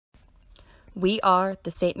We are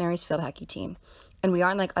the St. Mary's Field Hockey Team, and we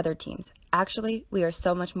aren't like other teams. Actually, we are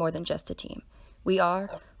so much more than just a team. We are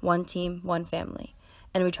one team, one family,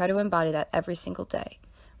 and we try to embody that every single day.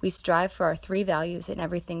 We strive for our 3 values in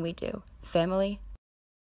everything we do: family,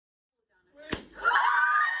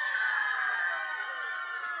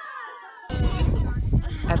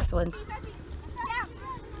 excellence,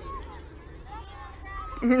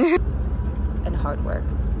 and hard work.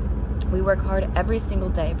 We work hard every single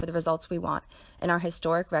day for the results we want, and our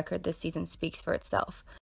historic record this season speaks for itself.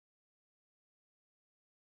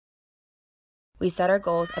 We set our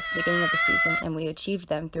goals at the beginning of the season, and we achieved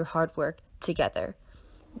them through hard work together.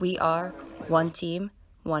 We are one team,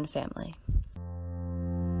 one family.